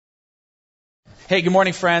Hey, good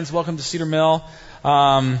morning, friends. Welcome to Cedar Mill.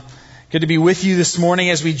 Good to be with you this morning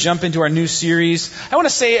as we jump into our new series. I want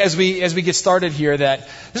to say as we get started here that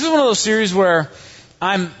this is one of those series where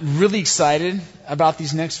I'm really excited about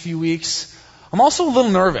these next few weeks. I'm also a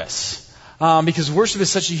little nervous because worship is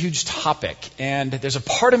such a huge topic, and there's a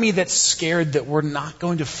part of me that's scared that we're not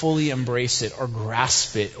going to fully embrace it or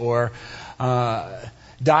grasp it or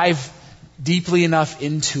dive deeply enough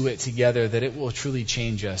into it together that it will truly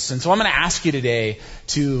change us. And so I'm going to ask you today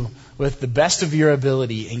to, with the best of your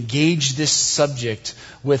ability, engage this subject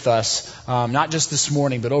with us, not just this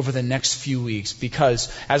morning, but over the next few weeks.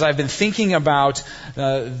 Because as I've been thinking about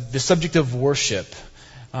the subject of worship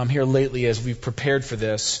here lately as we've prepared for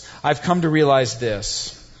this, I've come to realize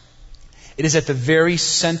this. It is at the very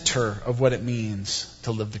center of what it means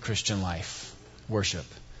to live the Christian life, worship.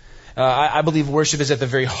 I believe worship is at the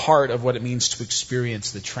very heart of what it means to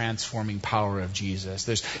experience the transforming power of Jesus.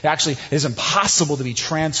 It is impossible to be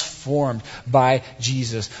transformed by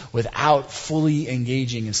Jesus without fully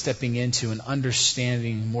engaging and stepping into and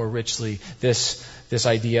understanding more richly this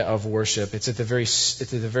idea of worship. It's at the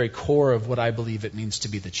very core of what I believe it means to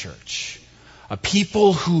be the church. A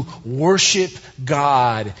people who worship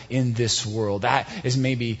God in this world. That is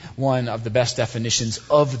maybe one of the best definitions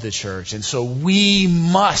of the church. And so we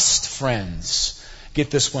must, friends, get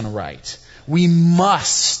this one right. We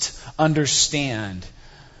must understand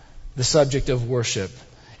the subject of worship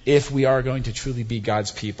if we are going to truly be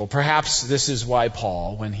God's people. Perhaps this is why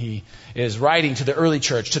Paul, when he is writing to the early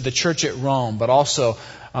church, to the church at Rome, but also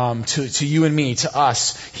to you and me, to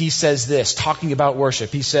us, he says this, talking about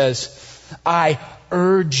worship. He says, I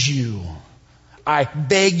urge you, I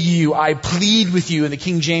beg you, I plead with you. In the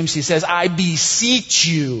King James, he says, I beseech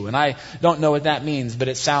you. And I don't know what that means, but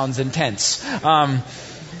it sounds intense.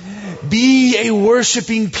 Be a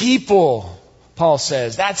worshiping people, Paul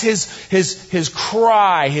says. That's his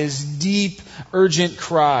cry, his deep, urgent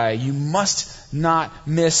cry. You must not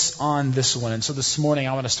miss on this one. And so this morning,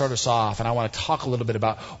 I want to start us off, and I want to talk a little bit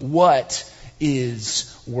about what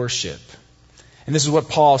is worship. And this is what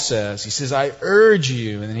Paul says. He says, I urge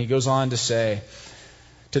you, and then he goes on to say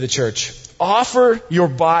to the church, offer your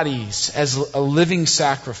bodies as a living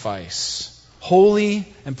sacrifice, holy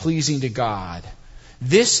and pleasing to God.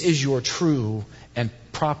 This is your true and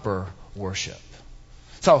proper worship.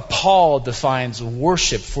 So Paul defines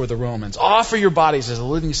worship for the Romans. Offer your bodies as a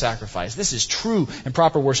living sacrifice. This is true and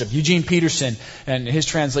proper worship. Eugene Peterson, and his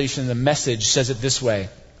translation of the Message, says it this way.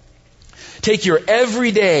 Take your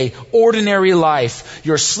everyday, ordinary life,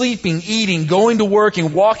 your sleeping, eating, going to work,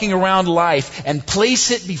 and walking around life, and place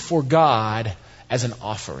it before God as an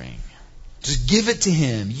offering. Just give it to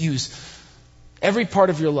Him. Use every part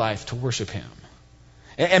of your life to worship Him.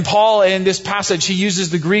 And Paul, in this passage, he uses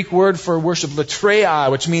the Greek word for worship, latreia,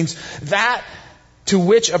 which means that to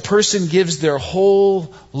which a person gives their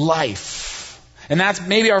whole life. And that's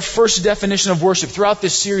maybe our first definition of worship. Throughout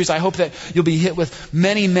this series, I hope that you'll be hit with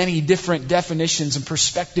many, many different definitions and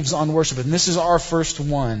perspectives on worship. And this is our first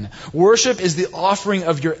one. Worship is the offering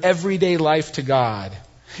of your everyday life to God.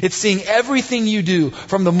 It's seeing everything you do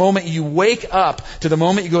from the moment you wake up to the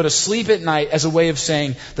moment you go to sleep at night as a way of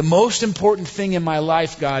saying, the most important thing in my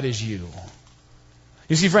life, God, is you.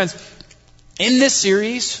 You see, friends, in this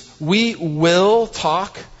series, we will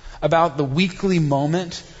talk about the weekly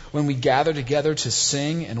moment when we gather together to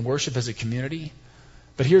sing and worship as a community.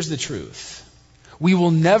 But here's the truth. We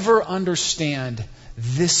will never understand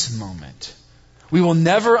this moment. We will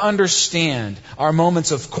never understand our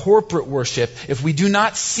moments of corporate worship if we do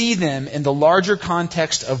not see them in the larger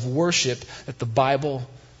context of worship that the Bible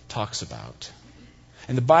talks about.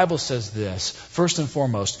 And the Bible says this, first and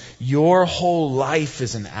foremost, your whole life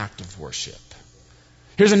is an act of worship.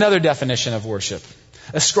 Here's another definition of worship.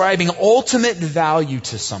 Ascribing ultimate value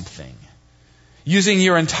to something. Using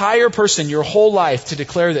your entire person, your whole life, to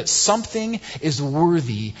declare that something is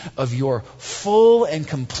worthy of your full and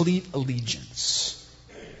complete allegiance.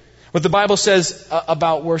 What the Bible says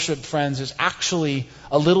about worship, friends, is actually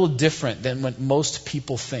a little different than what most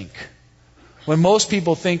people think. When most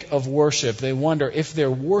people think of worship, they wonder if they're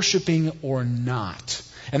worshiping or not.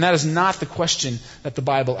 And that is not the question that the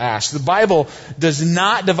Bible asks. The Bible does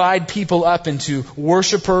not divide people up into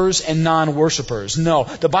worshipers and non-worshipers. No,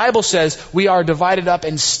 the Bible says we are divided up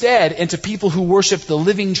instead into people who worship the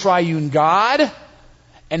living triune God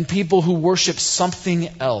and people who worship something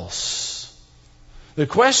else. The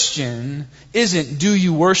question isn't, do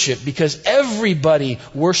you worship? Because everybody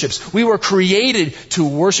worships. We were created to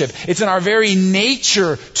worship. It's in our very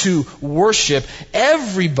nature to worship.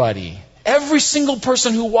 Everybody, every single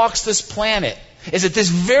person who walks this planet is at this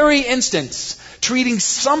very instance treating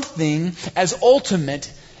something as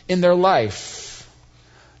ultimate in their life.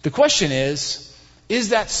 The question is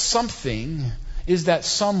that something, is that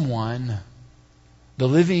someone, the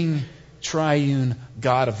living triune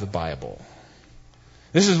God of the Bible?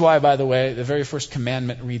 This is why, by the way, the very first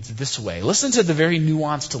commandment reads this way. Listen to the very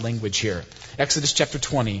nuanced language here. Exodus chapter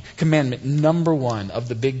 20, commandment number 1 of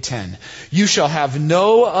the Big Ten. You shall have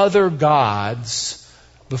no other gods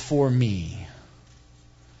before me.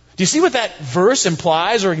 Do you see what that verse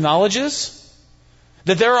implies or acknowledges?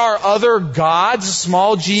 That there are other gods,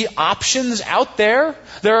 small g, options out there.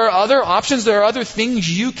 There are other options. There are other things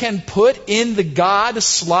you can put in the God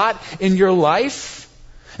slot in your life.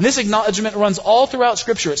 And this acknowledgement runs all throughout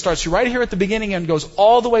Scripture. It starts right here at the beginning and goes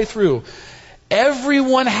all the way through.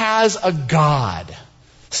 Everyone has a God.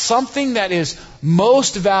 Something that is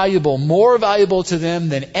most valuable, more valuable to them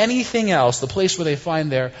than anything else, the place where they find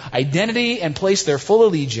their identity and place their full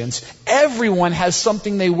allegiance. Everyone has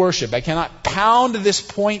something they worship. I cannot pound this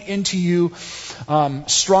point into you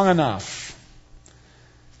strong enough.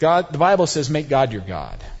 God, the Bible says, make God your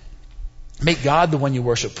God. Make God the one you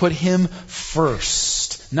worship. Put Him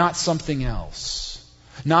first, not something else.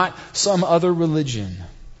 Not some other religion.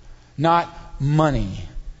 Not money.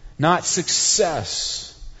 Not success.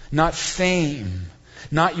 Not fame,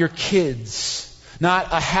 not your kids, not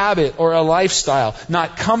a habit or a lifestyle,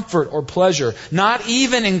 not comfort or pleasure, not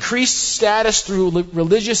even increased status through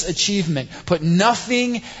religious achievement. Put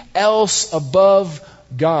nothing else above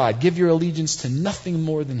God. Give your allegiance to nothing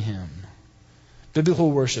more than Him.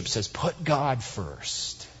 Biblical worship says, put God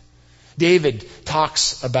first. David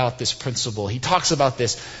talks about this principle. He talks about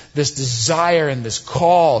this desire and this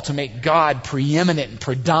call to make God preeminent and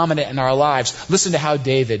predominant in our lives. Listen to how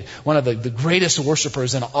David, one of the greatest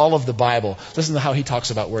worshipers in all of the Bible, listen to how he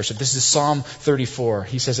talks about worship. This is Psalm 34.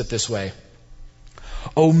 He says it this way.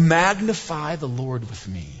 Oh, magnify the Lord with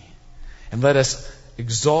me, and let us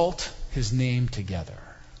exalt His name together.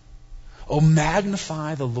 Oh,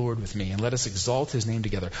 magnify the Lord with me, and let us exalt His name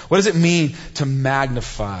together. What does it mean to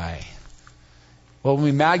magnify? Well, when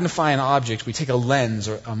we magnify an object, we take a lens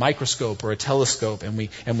or a microscope or a telescope and we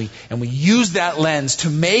use that lens to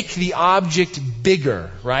make the object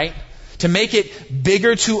bigger, right? To make it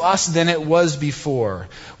bigger to us than it was before.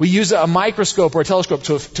 We use a microscope or a telescope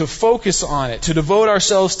to focus on it, to devote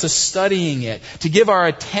ourselves to studying it, to give our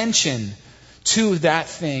attention to that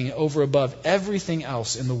thing over above everything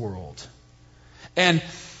else in the world.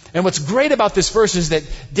 And what's great about this verse is that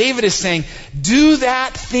David is saying, do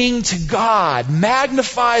that thing to God.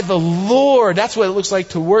 Magnify the Lord. That's what it looks like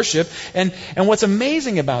to worship. And what's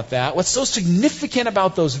amazing about that, what's so significant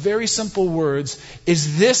about those very simple words,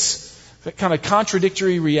 is this kind of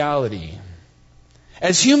contradictory reality.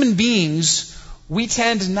 As human beings, we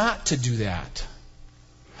tend not to do that.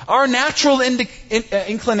 Our natural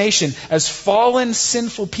inclination as fallen,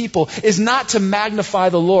 sinful people is not to magnify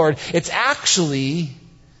the Lord. It's actually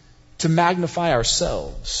to magnify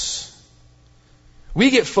ourselves. We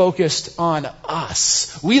get focused on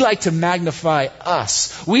us. We like to magnify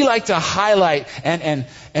us. We like to highlight and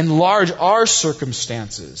enlarge our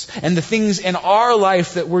circumstances and the things in our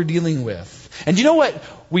life that we're dealing with. And you know what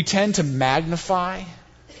we tend to magnify,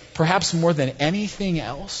 perhaps more than anything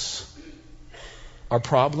else? Our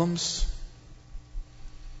problems.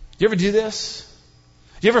 Do you ever do this?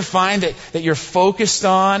 Do you ever find that you're focused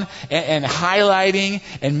on and highlighting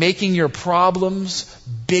and making your problems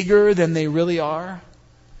bigger than they really are?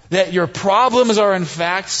 That your problems are in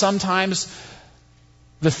fact sometimes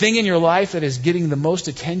the thing in your life that is getting the most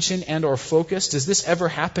attention and or focus? Does this ever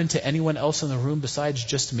happen to anyone else in the room besides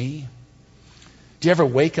just me? Do you ever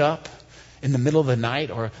wake up in the middle of the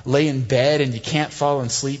night or lay in bed and you can't fall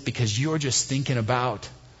asleep because you're just thinking about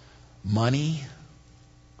money?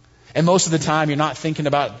 And most of the time you're not thinking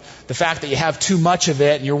about the fact that you have too much of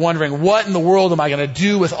it and you're wondering, what in the world am I going to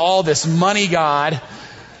do with all this money, God,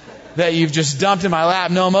 that you've just dumped in my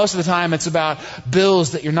lap? No, most of the time it's about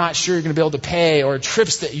bills that you're not sure you're going to be able to pay, or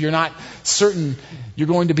trips that you're not certain you're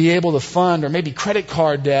going to be able to fund, or maybe credit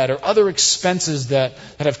card debt or other expenses that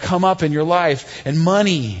have come up in your life. And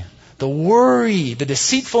money, the worry, the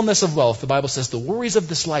deceitfulness of wealth. The Bible says the worries of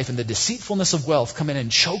this life and the deceitfulness of wealth come in and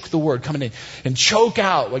choke the word, come in and choke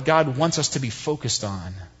out what God wants us to be focused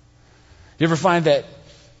on. You ever find that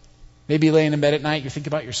maybe laying in bed at night, you think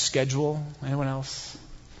about your schedule? Anyone else?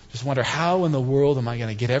 Just wonder, how in the world am I going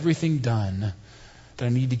to get everything done that I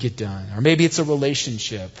need to get done? Or maybe it's a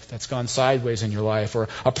relationship that's gone sideways in your life, or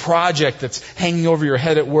a project that's hanging over your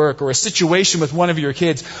head at work, or a situation with one of your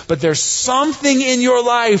kids. But there's something in your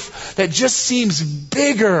life that just seems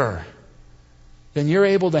bigger than you're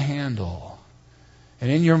able to handle.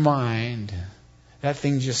 And in your mind, that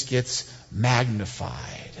thing just gets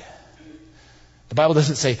magnified. The Bible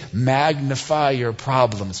doesn't say, magnify your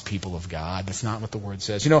problems, people of God. That's not what the Word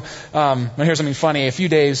says. Here's something funny. A few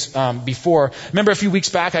days before, remember a few weeks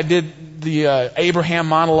back, I did the Abraham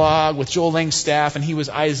monologue with Joel Langstaff, and he was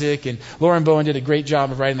Isaac, and Lauren Bowen did a great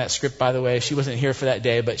job of writing that script, by the way. She wasn't here for that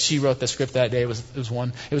day, but she wrote the script that day. It was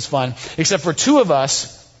fun. Except for two of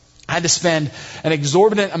us, I had to spend an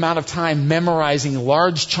exorbitant amount of time memorizing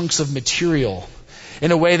large chunks of material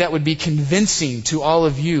in a way that would be convincing to all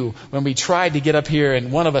of you when we tried to get up here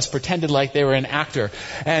and one of us pretended like they were an actor.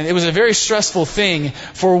 And it was a very stressful thing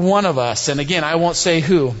for one of us. And again, I won't say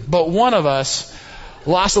who, but one of us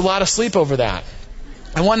lost a lot of sleep over that.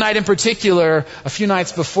 And one night in particular, a few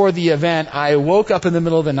nights before the event, I woke up in the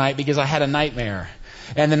middle of the night because I had a nightmare.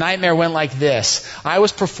 And the nightmare went like this. I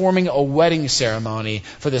was performing a wedding ceremony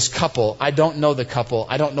for this couple. I don't know the couple.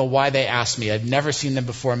 I don't know why they asked me. I've never seen them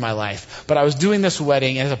before in my life. But I was doing this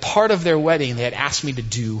wedding, and as a part of their wedding, they had asked me to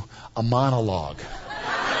do a monologue.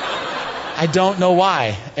 I don't know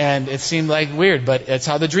why. And it seemed like weird, but it's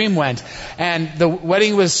how the dream went. And the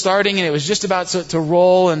wedding was starting, and it was just about to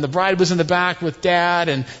roll, and the bride was in the back with Dad,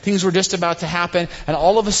 and things were just about to happen. And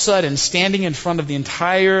all of a sudden, standing in front of the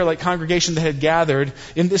entire congregation that had gathered,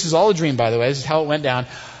 and this is all a dream, by the way, this is how it went down,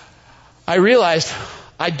 I realized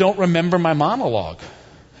I don't remember my monologue.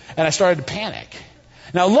 And I started to panic.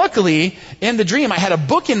 Now, luckily, in the dream, I had a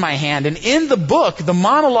book in my hand, and in the book, the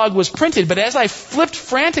monologue was printed, but as I flipped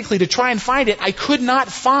frantically to try and find it, I could not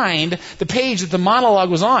find the page that the monologue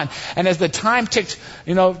was on. And as the time ticked,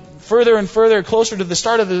 further and further closer to the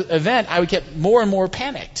start of the event, I would get more and more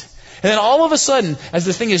panicked. And then all of a sudden, as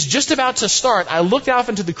the thing is just about to start, I looked out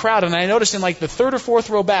into the crowd, and I noticed in the third or fourth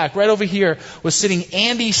row back, right over here, was sitting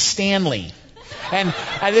Andy Stanley. And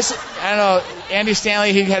I don't know, Andy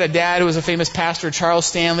Stanley, he had a dad who was a famous pastor, Charles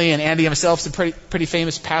Stanley, and Andy himself is a pretty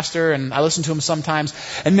famous pastor, and I listen to him sometimes.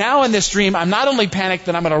 And now in this dream, I'm not only panicked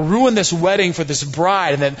that I'm going to ruin this wedding for this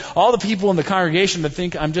bride, and that all the people in the congregation would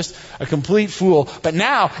think I'm just a complete fool, but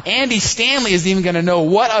now Andy Stanley is even going to know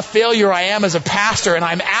what a failure I am as a pastor, and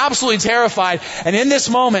I'm absolutely terrified. And in this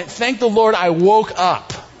moment, thank the Lord, I woke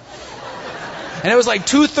up. And it was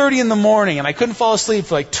 2:30 in the morning, and I couldn't fall asleep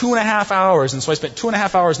for 2.5 hours. And so I spent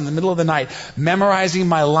 2.5 hours in the middle of the night memorizing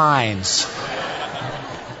my lines.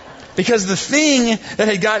 Because the thing that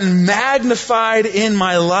had gotten magnified in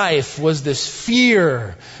my life was this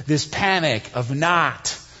fear, this panic of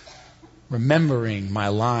not remembering my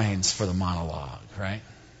lines for the monologue, right?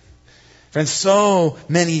 Friends, so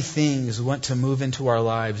many things want to move into our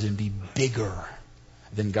lives and be bigger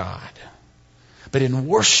than God. But in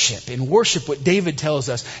worship, what David tells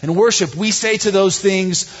us, in worship, we say to those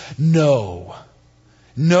things, no.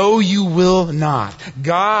 No, you will not.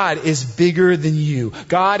 God is bigger than you.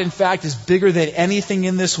 God, in fact, is bigger than anything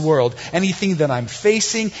in this world. Anything that I'm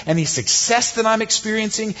facing, any success that I'm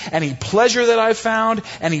experiencing, any pleasure that I've found,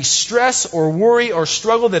 any stress or worry or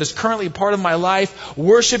struggle that is currently part of my life.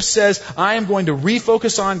 Worship says, I am going to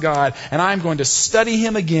refocus on God, and I'm going to study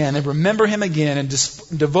Him again and remember Him again and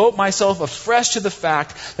devote myself afresh to the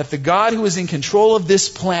fact that the God who is in control of this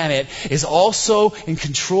planet is also in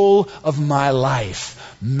control of my life.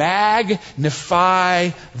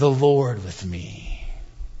 Magnify the Lord with me.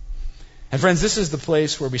 And friends, this is the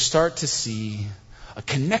place where we start to see a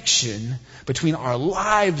connection between our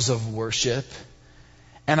lives of worship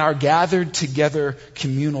and our gathered together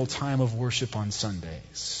communal time of worship on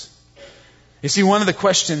Sundays. You see, one of the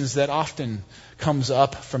questions that often comes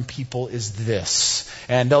up from people is this.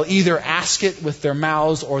 And they'll either ask it with their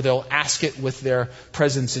mouths or they'll ask it with their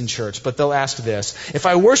presence in church. But they'll ask this. If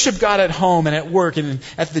I worship God at home and at work and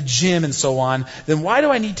at the gym and so on, then why do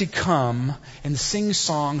I need to come and sing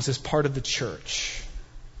songs as part of the church?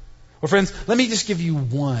 Well, friends, let me just give you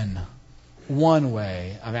one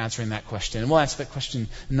way of answering that question. And we'll answer that question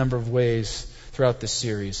a number of ways throughout this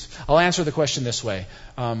series. I'll answer the question this way,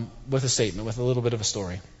 with a statement, with a little bit of a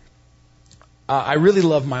story. I really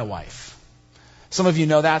love my wife. Some of you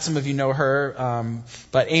know that, some of you know her,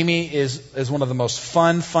 but Amy is one of the most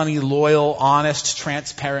fun, funny, loyal, honest,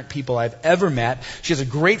 transparent people I've ever met. She has a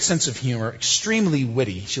great sense of humor, extremely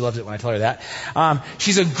witty. She loves it when I tell her that.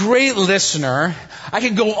 She's a great listener. I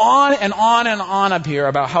could go on and on and on up here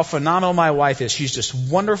about how phenomenal my wife is. She's just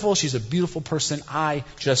wonderful. She's a beautiful person. I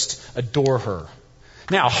just adore her.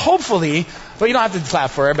 Now, hopefully, well, you don't have to clap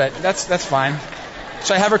for her, but that's fine.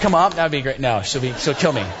 Should I have her come up? That would be great. No, she'll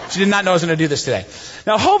kill me. She did not know I was going to do this today.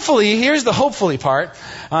 Now, hopefully, here's the hopefully part.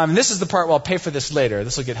 And this is the part where I'll pay for this later.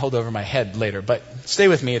 This will get held over my head later, but stay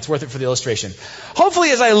with me. It's worth it for the illustration. Hopefully,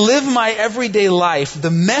 as I live my everyday life, the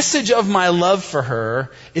message of my love for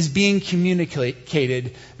her is being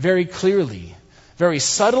communicated very clearly, very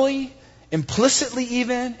subtly, implicitly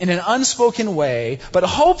even, in an unspoken way. But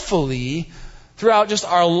hopefully, throughout just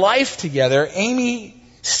our life together, Amy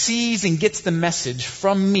sees and gets the message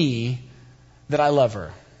from me that I love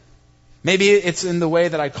her. Maybe it's in the way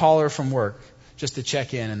that I call her from work just to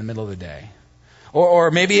check in the middle of the day.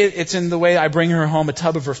 Or maybe it's in the way I bring her home a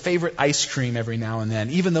tub of her favorite ice cream every now and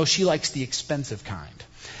then, even though she likes the expensive kind.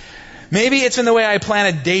 Maybe it's in the way I plan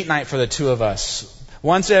a date night for the two of us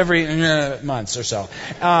once every months or so.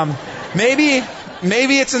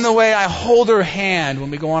 Maybe it's in the way I hold her hand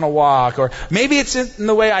when we go on a walk. Or maybe it's in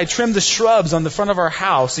the way I trim the shrubs on the front of our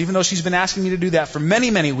house, even though she's been asking me to do that for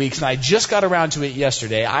many, many weeks, and I just got around to it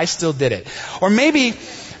yesterday. I still did it. Or maybe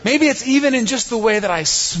it's even in just the way that I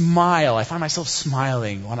smile. I find myself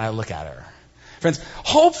smiling when I look at her. Friends,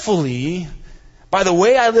 hopefully, by the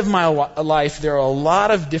way I live my life, there are a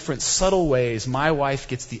lot of different subtle ways my wife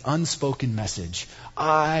gets the unspoken message.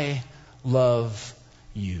 I love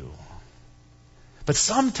you. But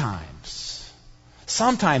sometimes,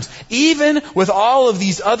 even with all of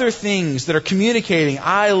these other things that are communicating,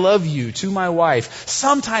 I love you to my wife,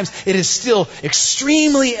 sometimes it is still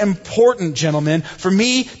extremely important, gentlemen, for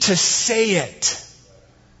me to say it.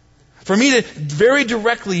 For me to very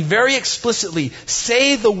directly, very explicitly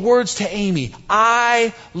say the words to Amy,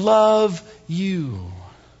 I love you.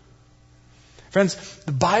 Friends,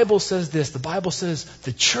 the Bible says this. The Bible says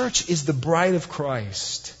the church is the bride of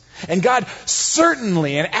Christ. And God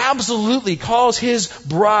certainly and absolutely calls His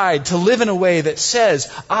bride to live in a way that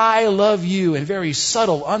says, I love you, in very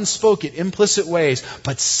subtle, unspoken, implicit ways.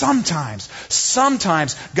 But sometimes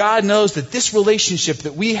God knows that this relationship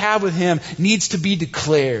that we have with Him needs to be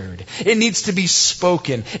declared. It needs to be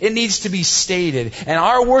spoken. It needs to be stated. And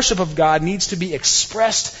our worship of God needs to be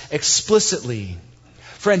expressed explicitly.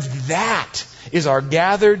 Friends, that is our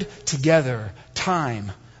gathered together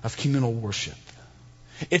time of communal worship.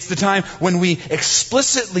 It's the time when we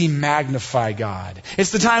explicitly magnify God.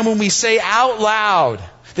 It's the time when we say out loud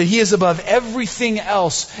that He is above everything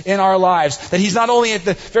else in our lives. That He's not only at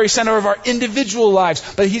the very center of our individual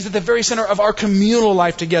lives, but He's at the very center of our communal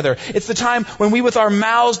life together. It's the time when we with our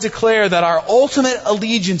mouths declare that our ultimate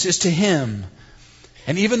allegiance is to Him.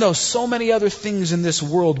 And even though so many other things in this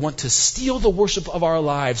world want to steal the worship of our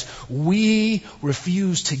lives, we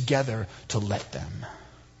refuse together to let them.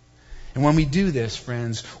 And when we do this,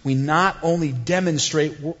 friends, we not only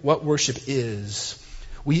demonstrate what worship is,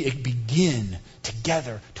 we begin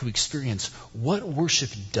together to experience what worship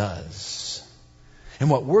does. And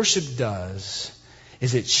what worship does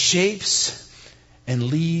is it shapes and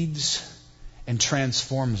leads and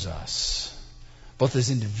transforms us, both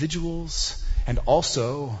as individuals and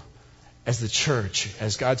also as the church,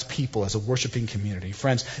 as God's people, as a worshiping community.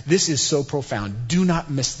 Friends, this is so profound. Do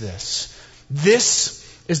not miss this. This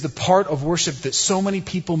is the part of worship that so many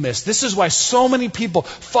people miss. This is why so many people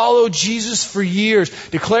follow Jesus for years,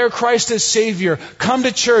 declare Christ as Savior, come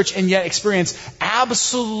to church, and yet experience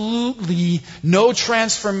absolutely no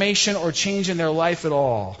transformation or change in their life at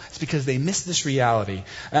all. It's because they miss this reality.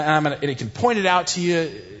 And I can point it out to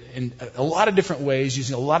you in a lot of different ways,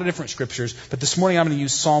 using a lot of different scriptures, but this morning I'm going to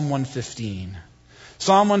use Psalm 115.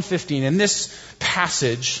 Psalm 115. In this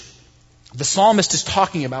passage, the psalmist is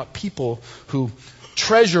talking about people who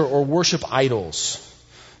treasure or worship idols.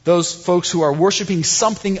 Those folks who are worshiping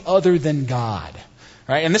something other than God.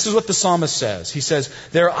 Right? And this is what the psalmist says. He says,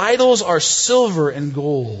 their idols are silver and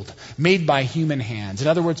gold made by human hands. In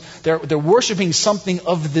other words, they're worshiping something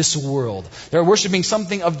of this world. They're worshiping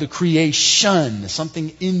something of the creation,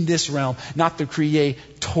 something in this realm, not the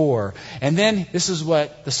creator. And then this is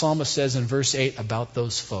what the psalmist says in verse 8 about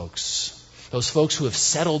those folks. Those folks who have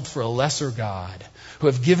settled for a lesser God, who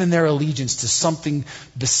have given their allegiance to something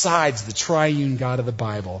besides the triune God of the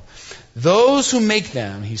Bible. Those who make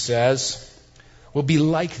them, he says, will be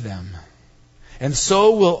like them, and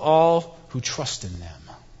so will all who trust in them.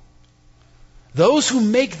 Those who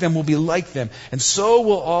make them will be like them, and so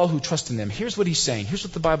will all who trust in them. Here's what he's saying. Here's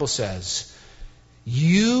what the Bible says.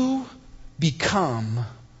 You become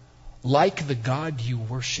like the God you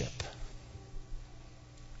worship.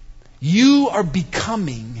 You are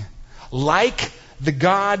becoming like the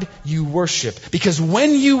God you worship. Because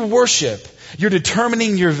when you worship, you're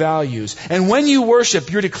determining your values. And when you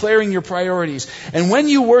worship, you're declaring your priorities. And when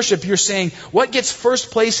you worship, you're saying, what gets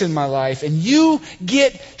first place in my life? And you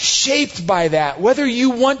get shaped by that, whether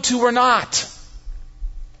you want to or not.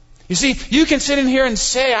 You see, you can sit in here and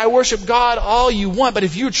say, I worship God all you want, but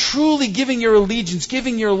if you're truly giving your allegiance,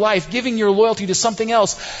 giving your life, giving your loyalty to something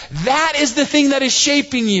else, that is the thing that is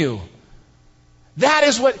shaping you. That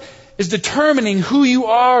is what is determining who you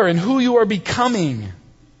are and who you are becoming.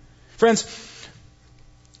 Friends,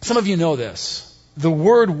 some of you know this. The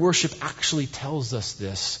word worship actually tells us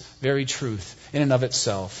this very truth in and of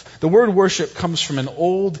itself. The word worship comes from an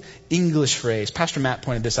old English phrase. Pastor Matt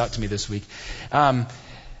pointed this out to me this week.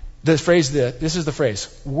 This is the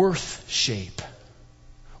phrase, worth shape.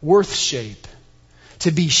 Worth shape.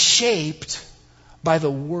 To be shaped by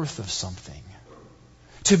the worth of something.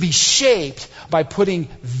 To be shaped by putting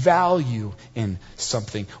value in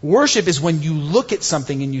something. Worship is when you look at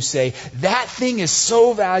something and you say, that thing is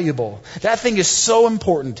so valuable, that thing is so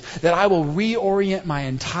important, that I will reorient my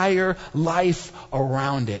entire life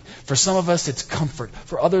around it. For some of us, it's comfort.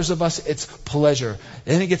 For others of us, it's pleasure.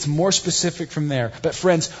 Then it gets more specific from there. But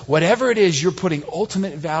friends, whatever it is you're putting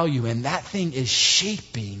ultimate value in, that thing is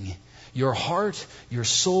shaping your heart, your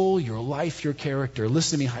soul, your life, your character.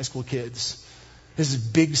 Listen to me, high school kids. This is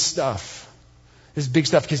big stuff. This is big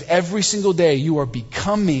stuff because every single day you are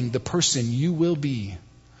becoming the person you will be.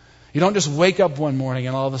 You don't just wake up one morning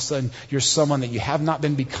and all of a sudden you're someone that you have not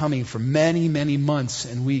been becoming for many, many months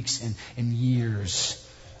and weeks and years.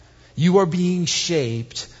 You are being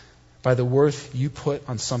shaped by the worth you put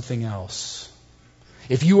on something else.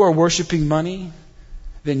 If you are worshiping money,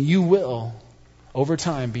 then you will, over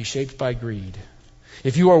time, be shaped by greed.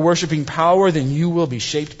 If you are worshiping power, then you will be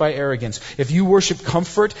shaped by arrogance. If you worship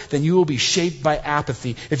comfort, then you will be shaped by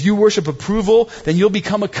apathy. If you worship approval, then you'll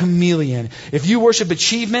become a chameleon. If you worship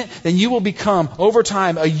achievement, then you will become, over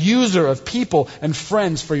time, a user of people and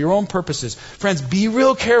friends for your own purposes. Friends, be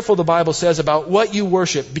real careful, the Bible says, about what you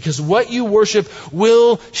worship, because what you worship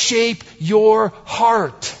will shape your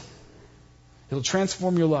heart. It'll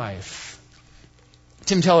transform your life.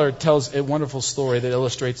 Tim Keller tells a wonderful story that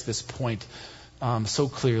illustrates this point so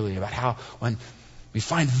clearly about how when we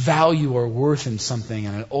find value or worth in something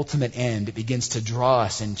and an ultimate end, it begins to draw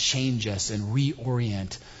us and change us and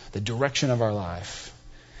reorient the direction of our life.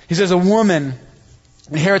 He says a woman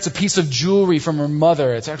inherits a piece of jewelry from her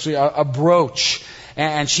mother. It's actually a brooch.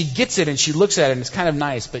 And she gets it and she looks at it and it's kind of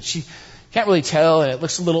nice, but she can't really tell and it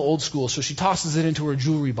looks a little old school. So she tosses it into her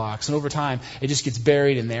jewelry box and over time it just gets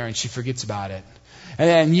buried in there and she forgets about it. And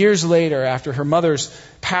then years later, after her mother's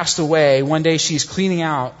passed away, one day she's cleaning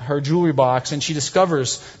out her jewelry box and she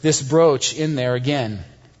discovers this brooch in there again.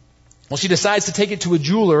 Well, she decides to take it to a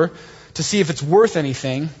jeweler to see if it's worth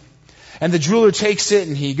anything. And the jeweler takes it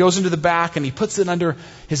and he goes into the back and he puts it under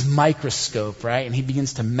his microscope, right? And he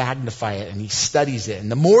begins to magnify it and he studies it. And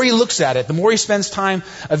the more he looks at it, the more he spends time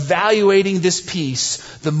evaluating this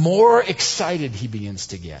piece, the more excited he begins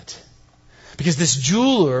to get. Because this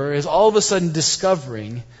jeweler is all of a sudden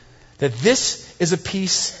discovering that this is a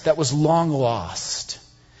piece that was long lost.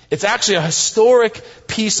 It's actually a historic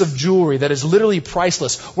piece of jewelry that is literally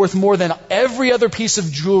priceless, worth more than every other piece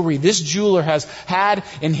of jewelry this jeweler has had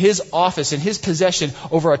in his office, in his possession,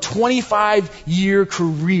 over a 25-year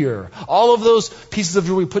career. All of those pieces of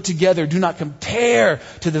jewelry put together do not compare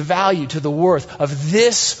to the value, to the worth of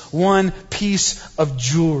this one piece of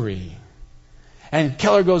jewelry. And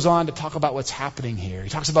Keller goes on to talk about what's happening here. He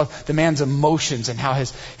talks about the man's emotions and how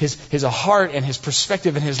his heart and his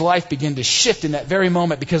perspective and his life begin to shift in that very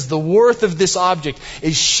moment because the worth of this object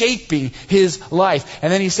is shaping his life.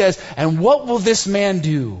 And then he says, and what will this man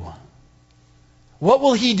do? What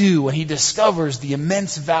will he do when he discovers the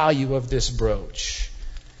immense value of this brooch?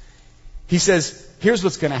 He says, here's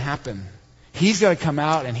what's going to happen. He's going to come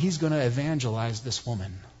out and he's going to evangelize this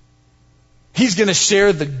woman. He's going to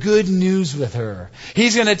share the good news with her.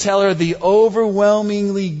 He's going to tell her the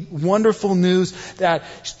overwhelmingly wonderful news that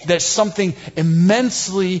there's something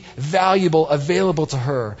immensely valuable available to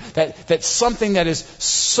her. That something that is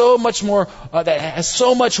so much more, that has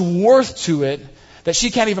so much worth to it that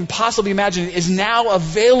she can't even possibly imagine is now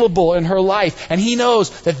available in her life. And he knows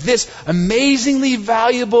that this amazingly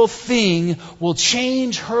valuable thing will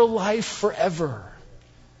change her life forever.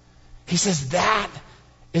 He says that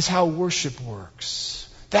is how worship works.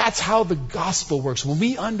 That's how the gospel works. When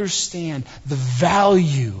we understand the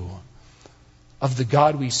value of the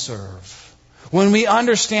God we serve, when we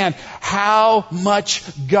understand how much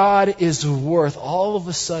God is worth, all of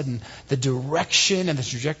a sudden the direction and the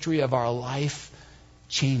trajectory of our life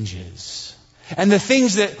changes. And the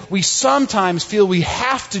things that we sometimes feel we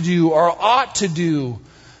have to do or ought to do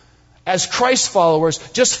as Christ followers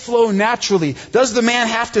just flow naturally. Does the man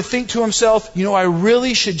have to think to himself, I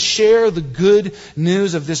really should share the good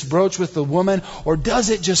news of this brooch with the woman? Or does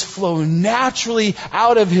it just flow naturally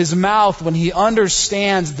out of his mouth when he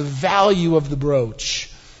understands the value of the brooch?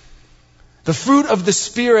 The fruit of the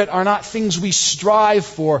Spirit are not things we strive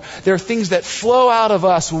for. They're things that flow out of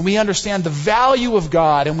us when we understand the value of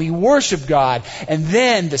God and we worship God. And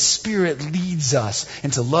then the Spirit leads us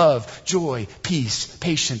into love, joy, peace,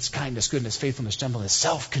 patience, kindness, goodness, faithfulness, gentleness,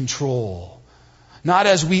 self-control. Not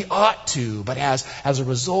as we ought to, but as a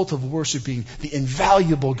result of worshiping the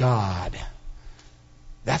invaluable God.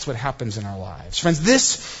 That's what happens in our lives. Friends,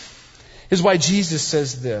 this is why Jesus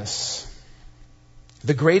says this.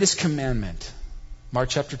 The greatest commandment, Mark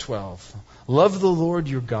chapter 12, love the Lord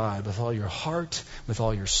your God with all your heart, with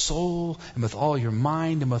all your soul, and with all your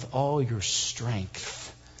mind, and with all your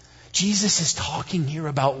strength. Jesus is talking here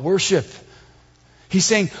about worship. He's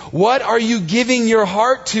saying, what are you giving your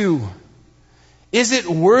heart to? Is it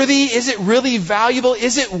worthy? Is it really valuable?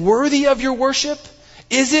 Is it worthy of your worship?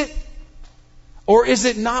 Is it? Or is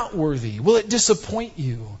it not worthy? Will it disappoint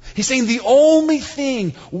you? He's saying the only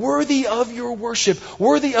thing worthy of your worship,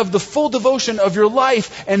 worthy of the full devotion of your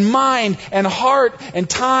life and mind and heart and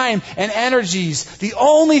time and energies, the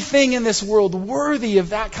only thing in this world worthy of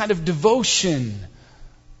that kind of devotion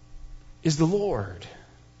is the Lord.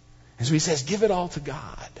 And so he says, give it all to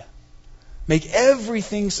God. Make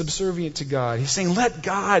everything subservient to God. He's saying, let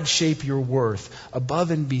God shape your worth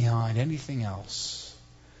above and beyond anything else.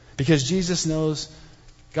 Because Jesus knows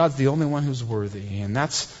God's the only one who's worthy. And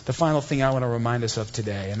that's the final thing I want to remind us of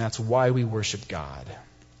today. And that's why we worship God.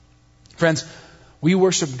 Friends, we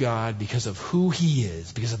worship God because of who He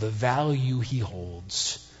is, because of the value He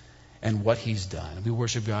holds and what He's done. We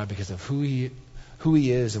worship God because of who He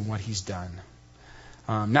is and what He's done.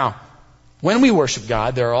 Now, when we worship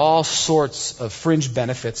God, there are all sorts of fringe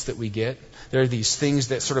benefits that we get. There are these things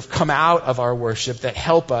that sort of come out of our worship that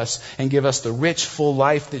help us and give us the rich, full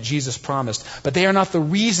life that Jesus promised. But they are not the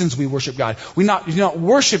reasons we worship God. We do not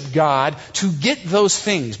worship God to get those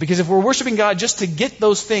things. Because if we're worshiping God just to get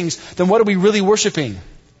those things, then what are we really worshiping?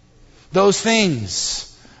 Those things.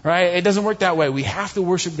 Right? It doesn't work that way. We have to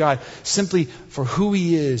worship God simply for who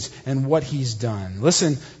He is and what He's done.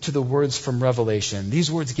 Listen to the words from Revelation.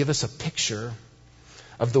 These words give us a picture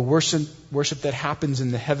of the worship that happens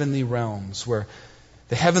in the heavenly realms, where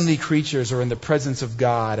the heavenly creatures are in the presence of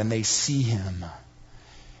God and they see Him.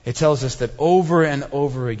 It tells us that over and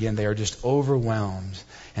over again they are just overwhelmed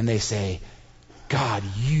and they say, God,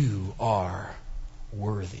 you are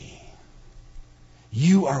worthy.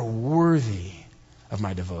 You are worthy of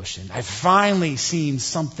my devotion. I've finally seen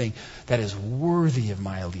something that is worthy of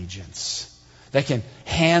my allegiance, that can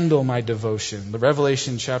handle my devotion. The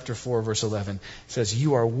Revelation chapter 4, verse 11 says,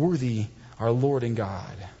 you are worthy, our Lord and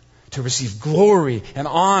God, to receive glory and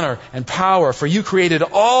honor and power, for you created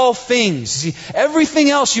all things. See, everything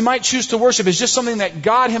else you might choose to worship is just something that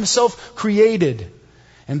God Himself created.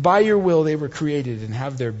 And by your will they were created and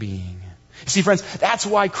have their being. You see, friends, that's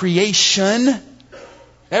why creation,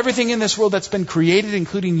 everything in this world that's been created,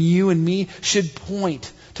 including you and me, should point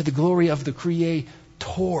to the glory of the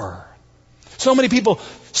Creator. So many people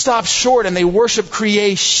stop short and they worship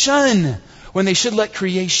creation when they should let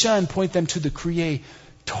creation point them to the Creator.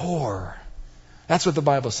 That's what the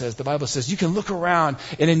Bible says. The Bible says you can look around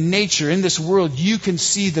and in nature, in this world, you can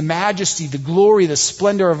see the majesty, the glory, the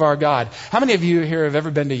splendor of our God. How many of you here have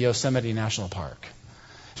ever been to Yosemite National Park?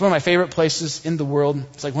 It's one of my favorite places in the world.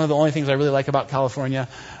 It's like one of the only things I really like about California.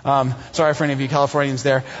 Sorry for any of you Californians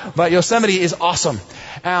there. But Yosemite is awesome.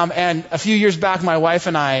 And a few years back, my wife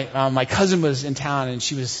and I, my cousin was in town and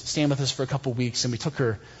she was staying with us for a couple weeks, and we took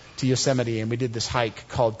her to Yosemite and we did this hike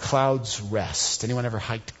called Clouds Rest. Anyone ever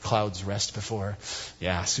hiked Clouds Rest before?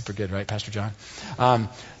 Yeah, super good, right, Pastor John?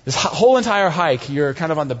 This whole entire hike, you're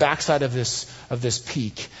kind of on the backside of this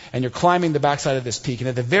peak, and you're climbing the backside of this peak. And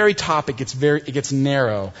at the very top, it gets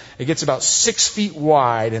narrow. It gets about 6 feet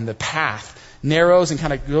wide, and the path narrows and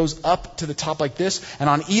kind of goes up to the top like this. And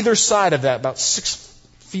on either side of that, about 6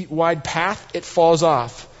 feet wide path, it falls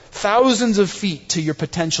off thousands of feet to your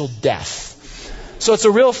potential death. So it's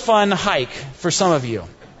a real fun hike for some of you.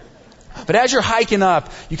 But But as you're hiking up,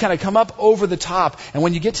 you kind of come up over the top. And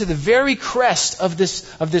when you get to the very crest of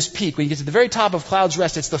this peak, when you get to the very top of Cloud's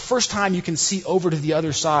Rest, it's the first time you can see over to the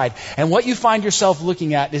other side. And what you find yourself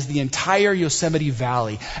looking at is the entire Yosemite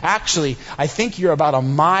Valley. Actually, I think you're about a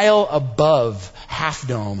mile above Half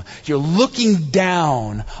Dome. You're looking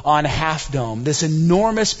down on Half Dome, this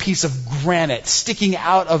enormous piece of granite sticking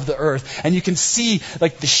out of the earth. And you can see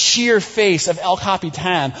like the sheer face of El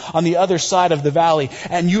Capitan on the other side of the valley.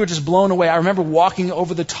 And you are just blown away. I remember walking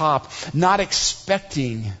over the top, not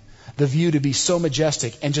expecting the view to be so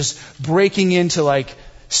majestic, and just breaking into like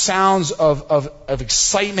sounds of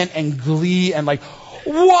excitement and glee and like,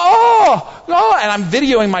 whoa! Oh! And I'm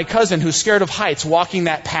videoing my cousin who's scared of heights walking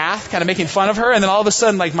that path, kind of making fun of her. And then all of a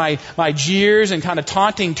sudden, like my jeers and kind of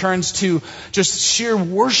taunting turns to just sheer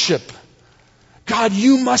worship. God,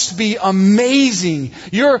 you must be amazing.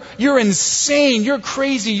 You're insane. You're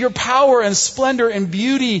crazy. Your power and splendor and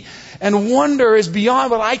beauty and wonder is beyond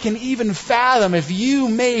what I can even fathom. If you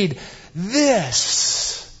made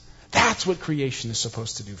this, that's what creation is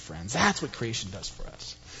supposed to do, friends. That's what creation does for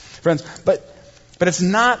us. Friends, but it's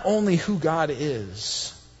not only who God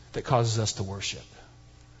is that causes us to worship.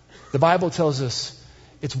 The Bible tells us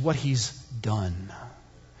it's what He's done.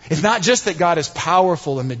 It's not just that God is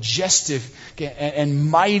powerful and majestic and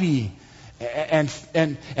mighty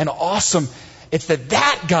and awesome. It's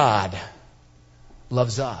that God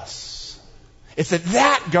loves us. It's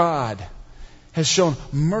that God has shown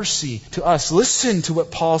mercy to us. Listen to what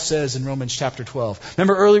Paul says in Romans chapter 12.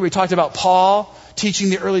 Remember earlier we talked about Paul teaching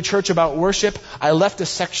the early church about worship? I left a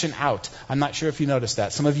section out. I'm not sure if you noticed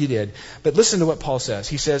that. Some of you did. But listen to what Paul says.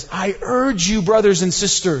 He says, I urge you, brothers and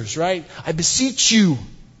sisters, right? I beseech you,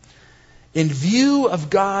 in view of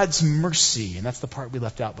God's mercy, and that's the part we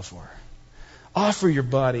left out before, offer your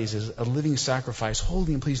bodies as a living sacrifice,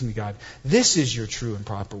 holy and pleasing to God. This is your true and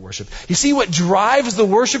proper worship. You see what drives the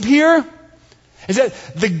worship here? Is that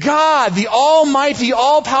the God, the almighty,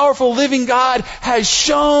 all-powerful, living God has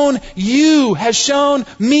shown you, has shown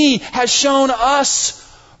me, has shown us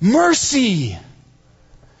mercy.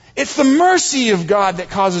 It's the mercy of God that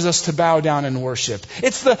causes us to bow down and worship.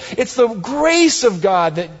 It's the grace of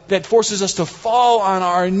God that forces us to fall on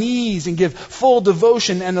our knees and give full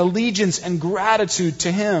devotion and allegiance and gratitude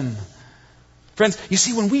to Him. Friends, you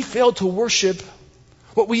see, when we fail to worship,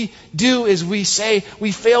 what we do is we say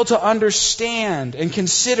we fail to understand and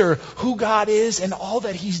consider who God is and all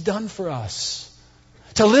that He's done for us.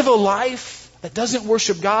 To live a life that doesn't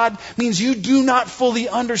worship God means you do not fully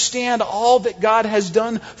understand all that God has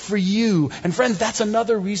done for you. And friends, that's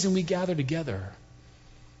another reason we gather together.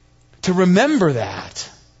 To remember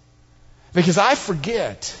that. Because I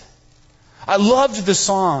forget. I loved the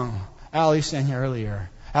song Allie sang here earlier,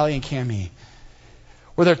 Allie and Cammie,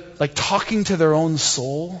 where they're like talking to their own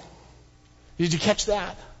soul. Did you catch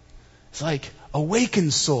that? It's like,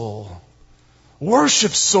 awaken soul.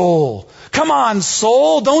 Worship soul. Come on,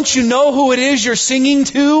 soul. Don't you know who it is you're singing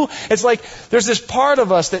to? It's like there's this part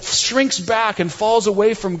of us that shrinks back and falls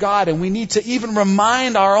away from God, and we need to even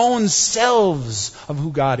remind our own selves of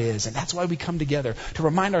who God is. And that's why we come together, to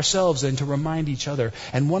remind ourselves and to remind each other.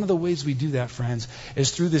 And one of the ways we do that, friends, is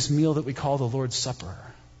through this meal that we call the Lord's Supper.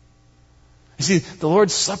 You see, the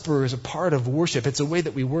Lord's Supper is a part of worship. It's a way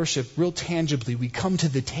that we worship real tangibly. We come to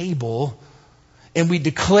the table and we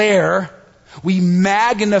declare, we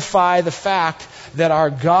magnify the fact that our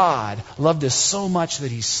God loved us so much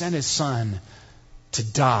that He sent His Son to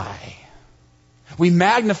die. We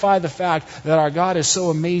magnify the fact that our God is so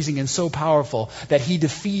amazing and so powerful that He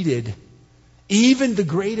defeated even the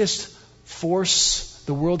greatest force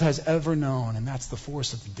the world has ever known, and that's the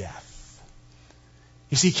force of death.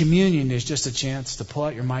 You see, communion is just a chance to pull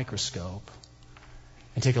out your microscope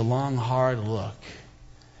and take a long, hard look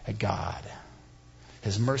at God.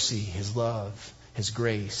 His mercy, His love, His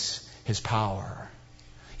grace, His power.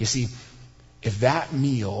 You see, if that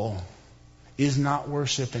meal is not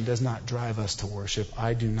worship and does not drive us to worship,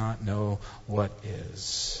 I do not know what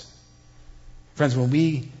is. Friends, when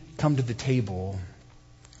we come to the table,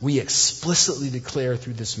 we explicitly declare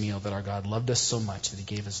through this meal that our God loved us so much that He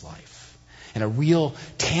gave His life. In a real,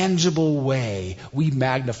 tangible way, we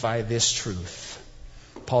magnify this truth.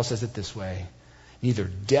 Paul says it this way: neither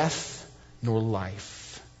death nor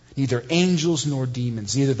life, neither angels nor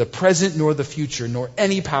demons, neither the present nor the future, nor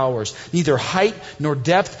any powers, neither height nor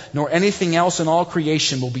depth, nor anything else in all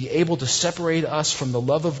creation will be able to separate us from the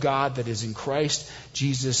love of God that is in Christ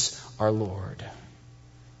Jesus our Lord.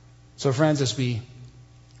 So friends, as we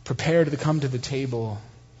prepare to come to the table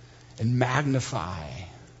and magnify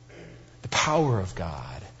the power of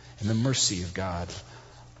God and the mercy of God,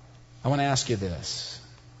 I want to ask you this.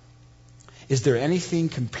 Is there anything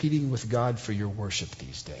competing with God for your worship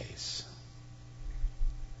these days?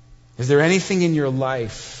 Is there anything in your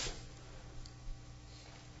life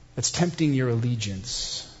that's tempting your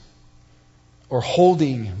allegiance or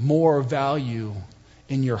holding more value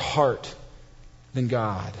in your heart than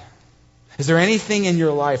God? Is there anything in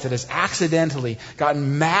your life that has accidentally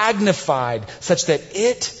gotten magnified such that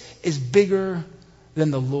it is bigger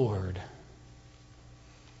than the Lord?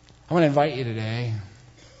 I want to invite you today,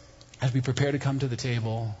 as we prepare to come to the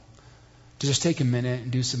table, to just take a minute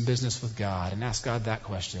and do some business with God and ask God that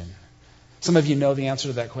question. Some of you know the answer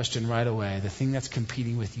to that question right away. The thing that's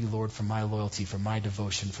competing with you, Lord, for my loyalty, for my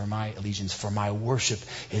devotion, for my allegiance, for my worship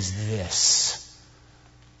is this.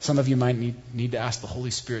 Some of you might need to ask the Holy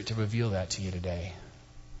Spirit to reveal that to you today.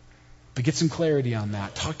 But get some clarity on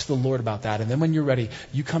that. Talk to the Lord about that. And then when you're ready,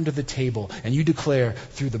 you come to the table and you declare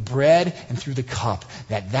through the bread and through the cup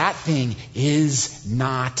that that thing is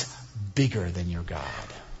not bigger than your God.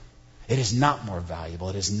 It is not more valuable.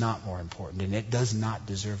 It is not more important. And it does not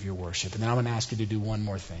deserve your worship. And then I want to ask you to do one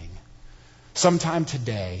more thing. Sometime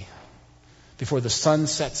today, before the sun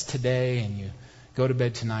sets today and you go to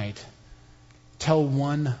bed tonight, tell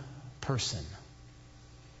one person.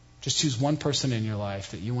 Just choose one person in your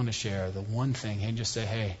life that you want to share, the one thing, and just say,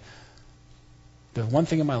 hey, the one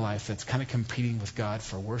thing in my life that's kind of competing with God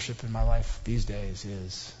for worship in my life these days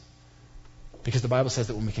is, because the Bible says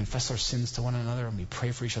that when we confess our sins to one another and we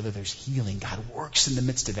pray for each other, there's healing. God works in the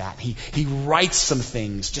midst of that. He writes some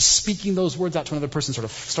things. Just speaking those words out to another person sort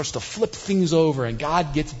of starts to flip things over, and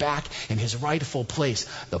God gets back in his rightful place,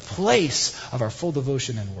 the place of our full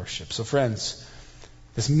devotion and worship. So friends,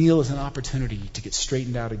 this meal is an opportunity to get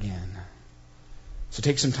straightened out again. So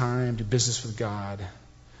take some time, do business with God.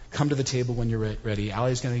 Come to the table when you're ready.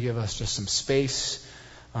 Allie's going to give us just some space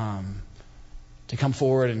to come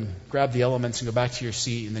forward and grab the elements and go back to your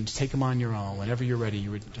seat, and then to take them on your own. Whenever you're ready,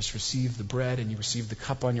 you would just receive the bread and you receive the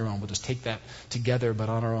cup on your own. We'll just take that together, but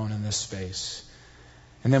on our own in this space.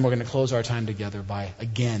 And then we're going to close our time together by,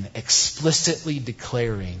 again, explicitly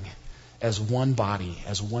declaring as one body,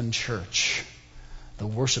 as one church, the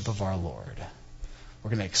worship of our Lord. We're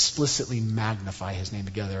going to explicitly magnify his name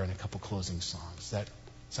together in a couple closing songs. Does that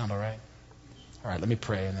sound all right? All right, let me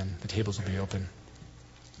pray, and then the tables will be open.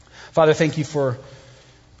 Father, thank you for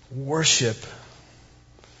worship.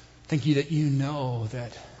 Thank you that you know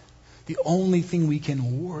that the only thing we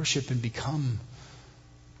can worship and become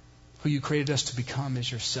who you created us to become is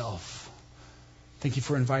yourself. Thank you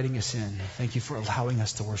for inviting us in. Thank you for allowing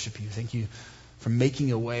us to worship you. Thank you for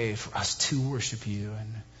making a way for us to worship you,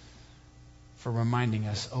 and for reminding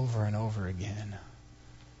us over and over again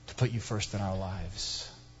to put you first in our lives.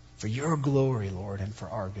 For your glory, Lord, and for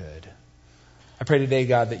our good. I pray today,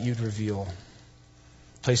 God, that you'd reveal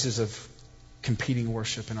places of competing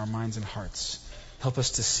worship in our minds and hearts. Help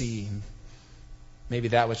us to see maybe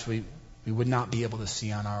that which we would not be able to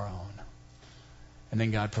see on our own. And then,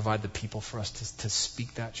 God, provide the people for us to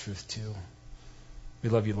speak that truth to. We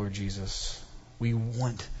love you, Lord Jesus. We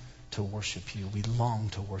want to worship you. We long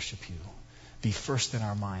to worship you. Be first in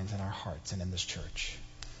our minds and our hearts and in this church.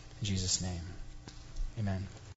 In Jesus' name, amen.